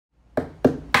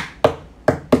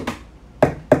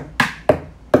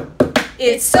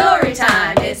It's story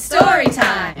time, it's story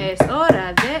time. Es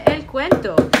hora de el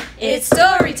cuento. It's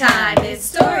story time, it's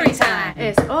story time.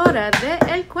 Es hora de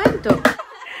el cuento.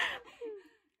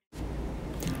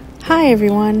 Hi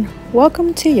everyone,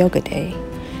 welcome to Yoga Day.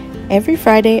 Every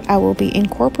Friday I will be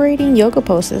incorporating yoga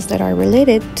poses that are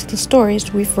related to the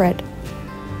stories we've read.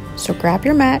 So grab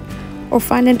your mat or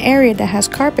find an area that has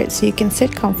carpet so you can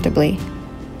sit comfortably.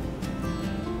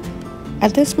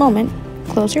 At this moment,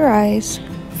 close your eyes,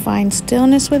 find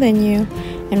stillness within you,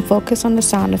 and focus on the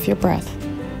sound of your breath.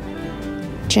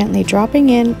 Gently dropping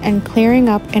in and clearing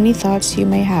up any thoughts you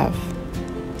may have.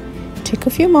 Take a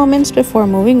few moments before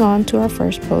moving on to our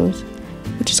first pose,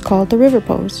 which is called the river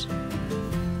pose.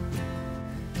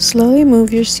 Slowly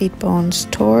move your seat bones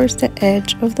towards the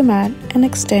edge of the mat and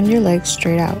extend your legs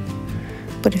straight out.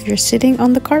 But if you're sitting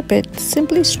on the carpet,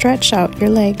 simply stretch out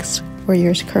your legs where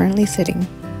you're currently sitting.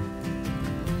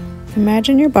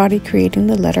 Imagine your body creating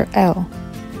the letter L.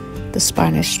 The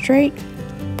spine is straight,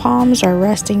 palms are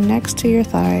resting next to your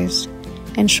thighs,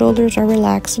 and shoulders are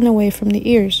relaxed and away from the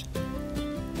ears.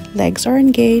 Legs are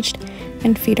engaged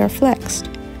and feet are flexed,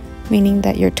 meaning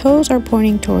that your toes are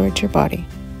pointing towards your body.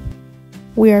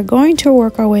 We are going to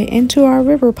work our way into our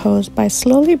river pose by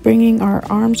slowly bringing our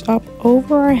arms up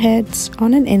over our heads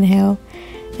on an inhale,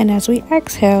 and as we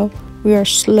exhale, we are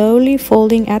slowly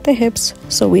folding at the hips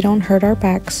so we don't hurt our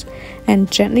backs,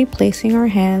 and gently placing our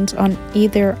hands on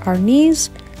either our knees,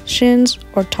 shins,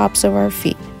 or tops of our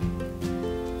feet.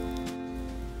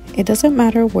 It doesn't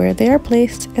matter where they are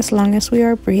placed as long as we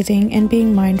are breathing and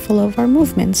being mindful of our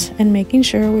movements and making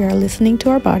sure we are listening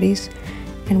to our bodies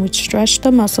and we stretch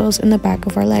the muscles in the back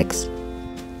of our legs.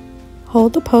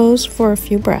 Hold the pose for a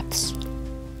few breaths.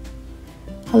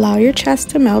 Allow your chest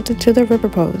to melt into the river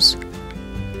pose.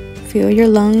 Feel your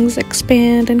lungs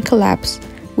expand and collapse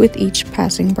with each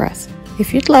passing breath.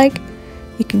 If you'd like,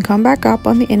 you can come back up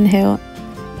on the inhale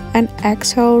and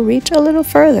exhale, reach a little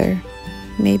further,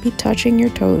 maybe touching your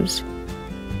toes.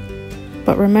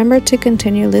 But remember to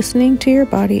continue listening to your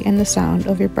body and the sound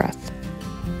of your breath.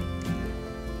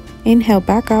 Inhale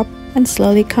back up and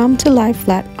slowly come to lie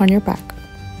flat on your back.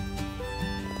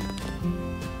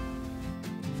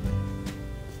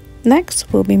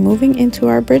 Next, we'll be moving into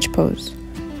our bridge pose.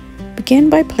 Begin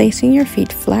by placing your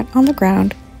feet flat on the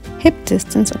ground, hip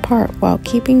distance apart while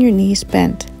keeping your knees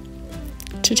bent.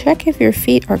 To check if your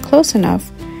feet are close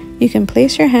enough, you can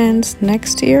place your hands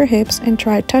next to your hips and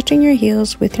try touching your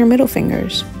heels with your middle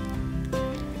fingers.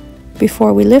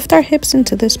 Before we lift our hips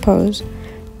into this pose,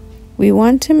 we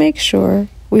want to make sure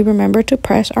we remember to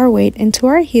press our weight into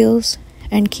our heels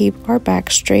and keep our back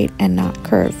straight and not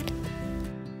curved.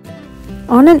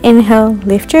 On an inhale,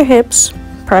 lift your hips,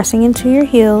 pressing into your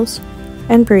heels,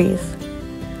 and breathe.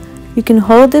 You can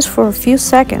hold this for a few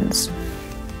seconds,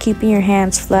 keeping your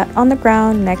hands flat on the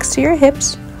ground next to your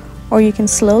hips, or you can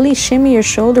slowly shimmy your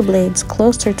shoulder blades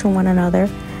closer to one another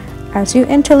as you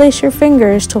interlace your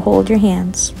fingers to hold your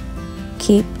hands.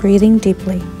 Keep breathing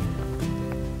deeply.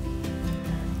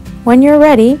 When you're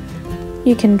ready,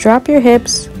 you can drop your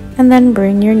hips and then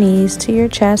bring your knees to your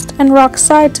chest and rock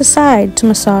side to side to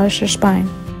massage your spine.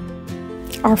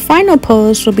 Our final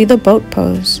pose will be the boat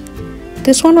pose.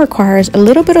 This one requires a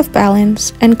little bit of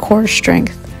balance and core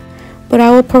strength, but I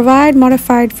will provide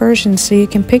modified versions so you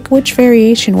can pick which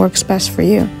variation works best for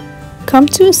you. Come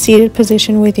to a seated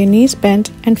position with your knees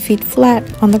bent and feet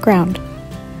flat on the ground.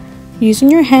 Using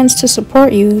your hands to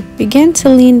support you, begin to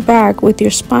lean back with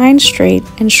your spine straight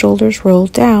and shoulders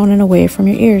rolled down and away from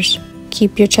your ears.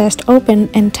 Keep your chest open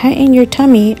and tighten your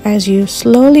tummy as you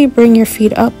slowly bring your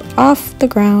feet up off the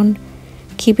ground,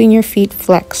 keeping your feet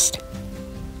flexed.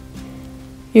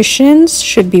 Your shins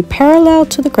should be parallel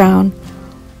to the ground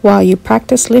while you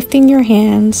practice lifting your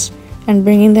hands and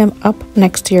bringing them up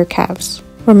next to your calves.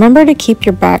 Remember to keep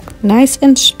your back nice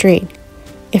and straight.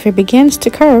 If it begins to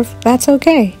curve, that's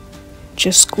okay.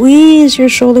 Just squeeze your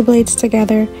shoulder blades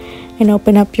together and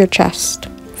open up your chest.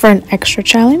 For an extra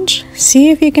challenge,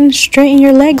 see if you can straighten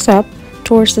your legs up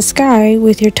towards the sky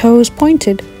with your toes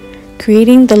pointed,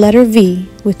 creating the letter V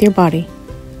with your body.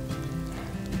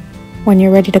 When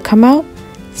you're ready to come out,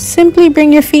 simply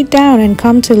bring your feet down and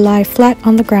come to lie flat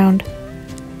on the ground.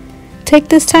 Take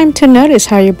this time to notice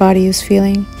how your body is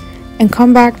feeling and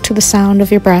come back to the sound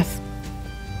of your breath.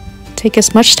 Take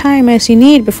as much time as you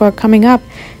need before coming up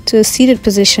to a seated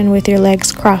position with your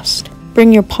legs crossed.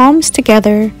 Bring your palms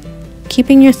together,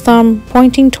 keeping your thumb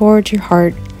pointing towards your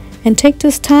heart, and take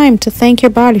this time to thank your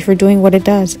body for doing what it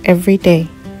does every day.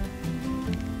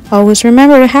 Always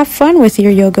remember to have fun with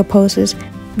your yoga poses.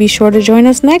 Be sure to join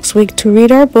us next week to read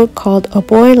our book called A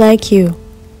Boy Like You.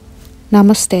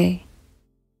 Namaste.